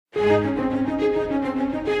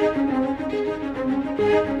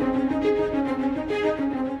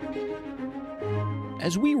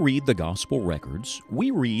As we read the gospel records,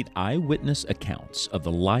 we read eyewitness accounts of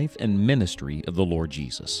the life and ministry of the Lord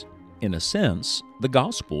Jesus. In a sense, the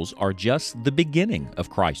Gospels are just the beginning of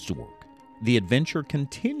Christ's work. The adventure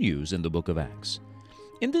continues in the book of Acts.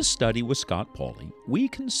 In this study with Scott Pauley, we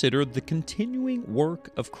consider the continuing work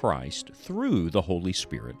of Christ through the Holy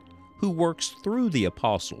Spirit, who works through the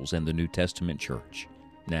apostles and the New Testament church.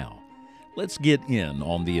 Now, let's get in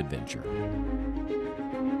on the adventure.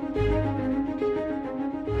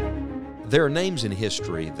 There are names in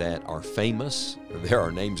history that are famous. There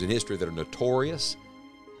are names in history that are notorious.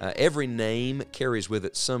 Every name carries with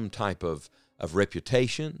it some type of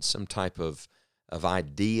reputation, some type of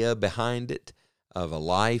idea behind it, of a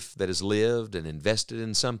life that is lived and invested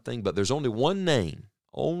in something. But there's only one name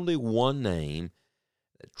that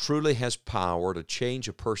truly has power to change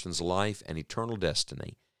a person's life and eternal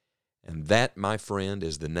destiny. And that, my friend,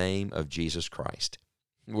 is the name of Jesus Christ.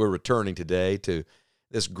 We're returning today to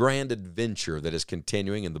this grand adventure that is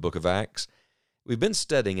continuing in the book of Acts. We've been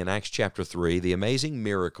studying in Acts chapter 3 the amazing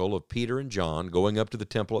miracle of Peter and John going up to the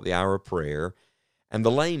temple at the hour of prayer, and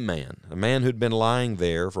the lame man, a man who'd been lying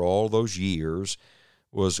there for all those years,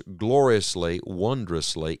 was gloriously,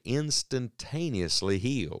 wondrously, instantaneously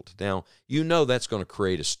healed. Now, you know that's going to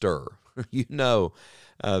create a stir. You know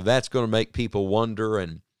that's going to make people wonder,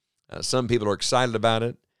 and some people are excited about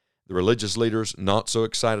it. The religious leaders not so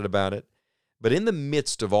excited about it. But in the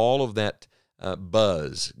midst of all of that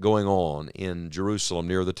buzz going on in Jerusalem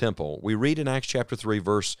near the temple, we read in Acts chapter 3,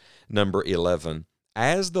 verse number 11,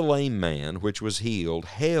 "As the lame man which was healed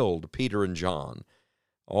held Peter and John,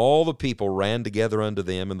 all the people ran together unto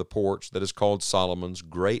them in the porch that is called Solomon's,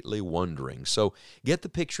 greatly wondering." So get the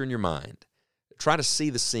picture in your mind. Try to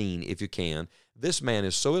see the scene if you can. This man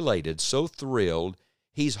is so elated, so thrilled,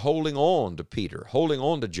 he's holding on to Peter, holding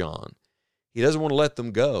on to John. He doesn't want to let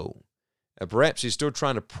them go. Perhaps he's still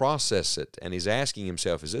trying to process it, and he's asking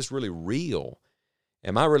himself, is this really real?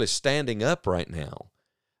 Am I really standing up right now?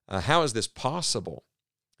 How is this possible?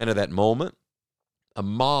 And at that moment, a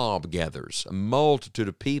mob gathers, a multitude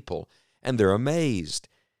of people, and they're amazed.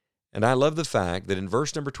 And I love the fact that in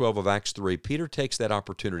verse number 12 of Acts 3, Peter takes that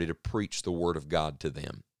opportunity to preach the Word of God to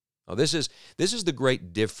them. Now, this is the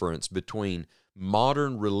great difference between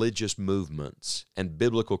modern religious movements and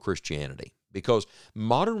biblical Christianity. Because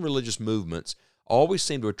modern religious movements always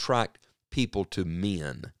seem to attract people to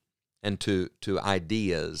men and to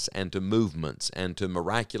ideas and to movements and to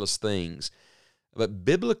miraculous things. But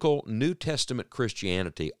biblical New Testament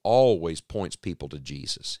Christianity always points people to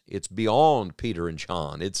Jesus. It's beyond Peter and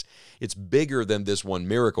John. It's bigger than this one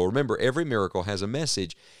miracle. Remember, every miracle has a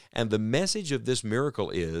message, and the message of this miracle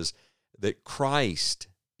is that Christ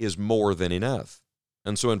is more than enough.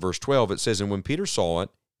 And so in verse 12 it says, "And when Peter saw it,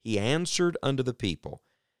 he answered unto the people,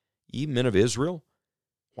 Ye men of Israel,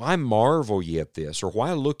 why marvel ye at this? Or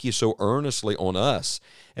why look ye so earnestly on us,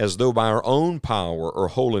 as though by our own power or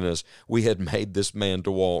holiness we had made this man to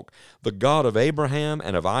walk? The God of Abraham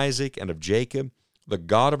and of Isaac and of Jacob, the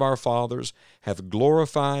God of our fathers, hath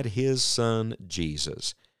glorified his Son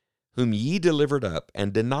Jesus, whom ye delivered up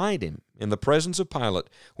and denied him in the presence of Pilate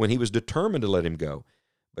when he was determined to let him go.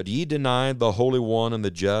 But ye denied the Holy One and the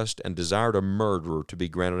just, and desired a murderer to be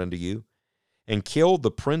granted unto you, and killed the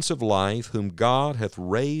Prince of Life, whom God hath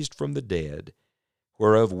raised from the dead,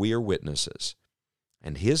 whereof we are witnesses.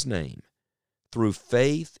 And his name, through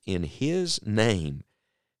faith in his name,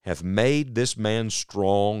 hath made this man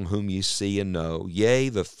strong, whom ye see and know. Yea,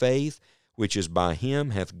 the faith which is by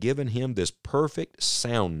him hath given him this perfect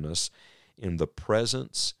soundness in the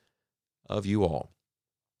presence of you all."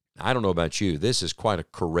 I don't know about you, this is quite a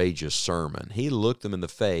courageous sermon. He looked them in the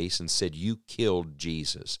face and said, "You killed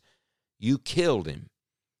Jesus. You killed him.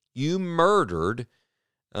 You murdered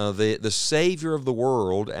the Savior of the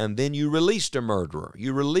world, and then you released a murderer.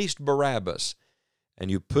 You released Barabbas,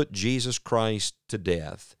 and you put Jesus Christ to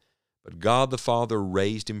death. But God the Father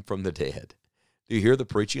raised him from the dead." Do you hear the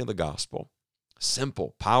preaching of the gospel?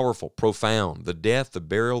 Simple, powerful, profound. The death, the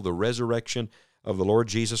burial, the resurrection of the Lord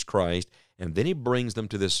Jesus Christ. And then he brings them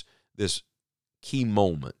to this key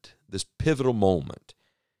moment, this pivotal moment.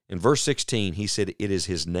 In verse 16, he said, "It is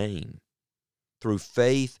his name, through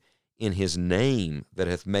faith in his name, that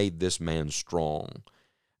hath made this man strong."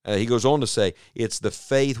 He goes on to say, it's the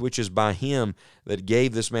faith which is by him that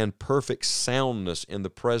gave this man perfect soundness in the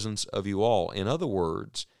presence of you all. In other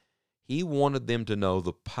words, he wanted them to know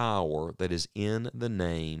the power that is in the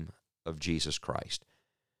name of Jesus Christ.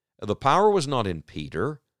 The power was not in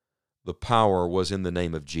Peter. The power was in the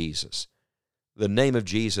name of Jesus. The name of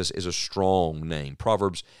Jesus is a strong name.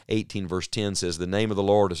 Proverbs 18 verse 10 says, "The name of the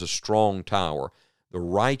Lord is a strong tower. The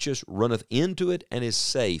righteous runneth into it and is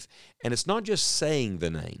safe. And it's not just saying the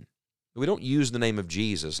name. We don't use the name of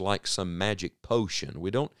Jesus like some magic potion.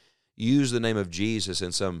 We don't use the name of Jesus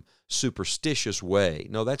in some superstitious way.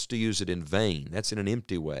 No, that's to use it in vain. That's in an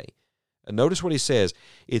empty way. And notice what he says.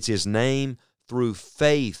 It's his name through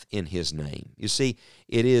faith in his name. You see,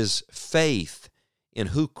 it is faith in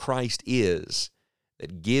who Christ is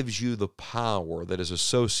that gives you the power that is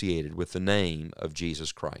associated with the name of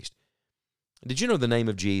Jesus Christ. Did you know the name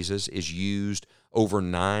of Jesus is used over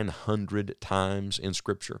 900 times in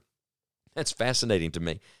Scripture? That's fascinating to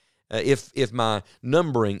me. If my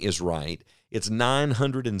numbering is right, it's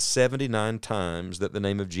 979 times that the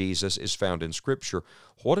name of Jesus is found in Scripture.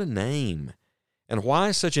 What a name! And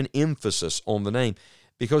why such an emphasis on the name?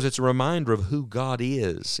 Because it's a reminder of who God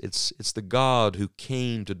is. It's the God who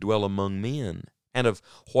came to dwell among men, and of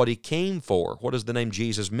what he came for. What does the name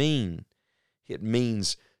Jesus mean? It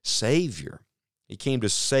means Savior. He came to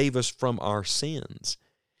save us from our sins.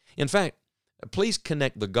 In fact, please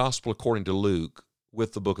connect the Gospel according to Luke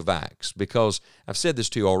with the book of Acts, because I've said this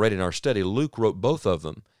to you already in our study. Luke wrote both of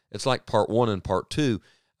them. It's like part 1 and part 2.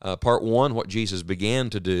 Part 1, what Jesus began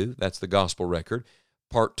to do, that's the Gospel record.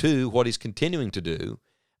 Part 2, what he's continuing to do,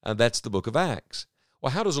 that's the book of Acts.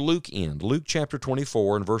 Well, how does Luke end? Luke chapter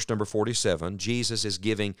 24 and verse number 47, Jesus is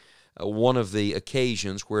giving one of the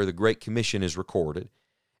occasions where the Great Commission is recorded.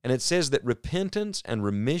 And it says that repentance and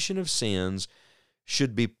remission of sins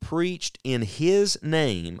should be preached in his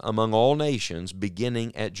name among all nations,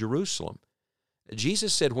 beginning at Jerusalem.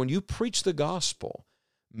 Jesus said, when you preach the gospel,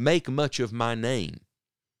 make much of my name,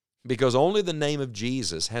 because only the name of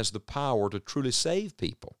Jesus has the power to truly save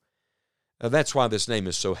people. That's why this name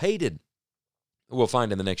is so hated. We'll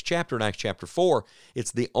find in the next chapter, in Acts chapter 4,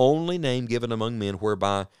 it's the only name given among men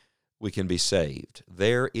whereby we can be saved.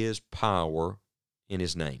 There is power in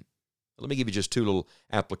his name. Let me give you just 2 little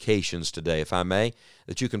applications today, if I may,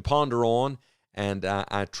 that you can ponder on and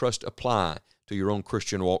I trust apply to your own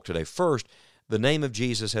Christian walk today. First, the name of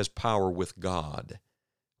Jesus has power with God.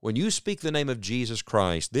 When you speak the name of Jesus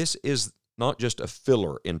Christ, this is not just a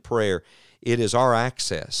filler in prayer. It is our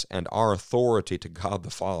access and our authority to God the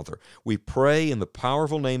Father. We pray in the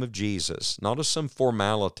powerful name of Jesus, not as some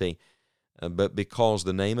formality, but because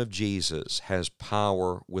the name of Jesus has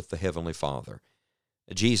power with the Heavenly Father.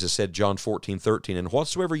 Jesus said, John 14:13, and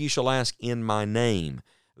whatsoever ye shall ask in my name,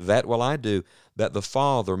 that will I do, that the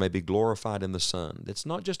Father may be glorified in the Son. It's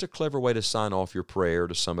not just a clever way to sign off your prayer,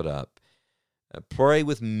 to sum it up. Pray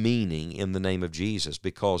with meaning in the name of Jesus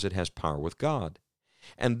because it has power with God.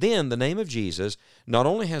 And then the name of Jesus not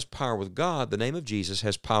only has power with God, the name of Jesus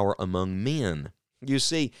has power among men. You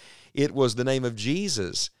see, it was the name of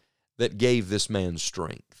Jesus that gave this man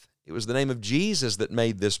strength. It was the name of Jesus that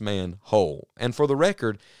made this man whole. And for the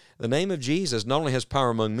record, the name of Jesus not only has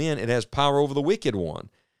power among men, it has power over the wicked one.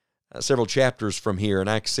 Several chapters from here in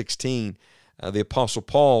Acts 16, the Apostle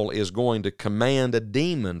Paul is going to command a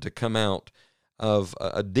demon to come out of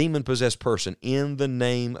a demon-possessed person in the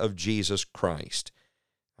name of Jesus Christ.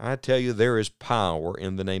 I tell you, there is power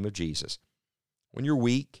in the name of Jesus. When you're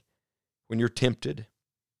weak, when you're tempted,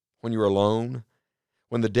 when you're alone,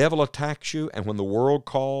 when the devil attacks you, and when the world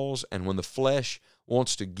calls, and when the flesh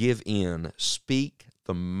wants to give in, speak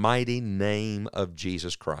the mighty name of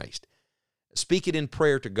Jesus Christ. Speak it in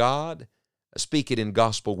prayer to God. Speak it in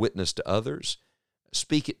gospel witness to others.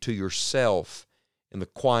 Speak it to yourself in the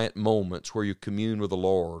quiet moments where you commune with the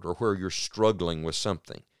Lord or where you're struggling with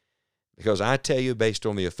something. Because I tell you, based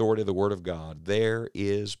on the authority of the Word of God, there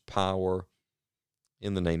is power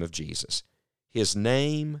in the name of Jesus. His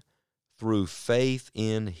name through faith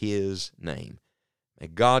in his name. May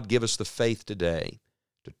God give us the faith today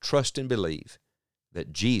to trust and believe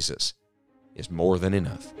that Jesus is more than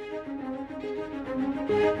enough.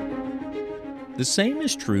 The same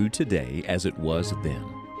is true today as it was then.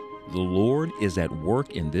 The Lord is at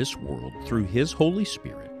work in this world through His Holy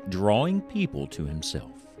Spirit, drawing people to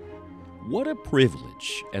Himself. What a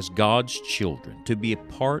privilege as God's children to be a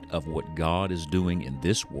part of what God is doing in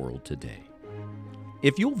this world today.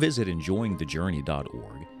 If you'll visit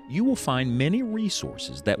enjoyingthejourney.org, you will find many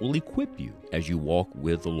resources that will equip you as you walk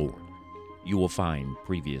with the Lord. You will find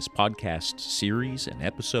previous podcast series and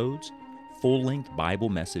episodes, full-length Bible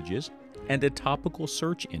messages, and a topical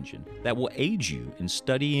search engine that will aid you in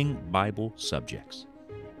studying Bible subjects.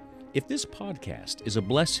 If this podcast is a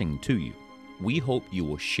blessing to you, we hope you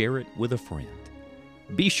will share it with a friend.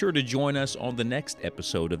 Be sure to join us on the next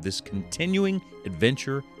episode of this continuing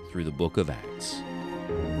adventure through the book of Acts.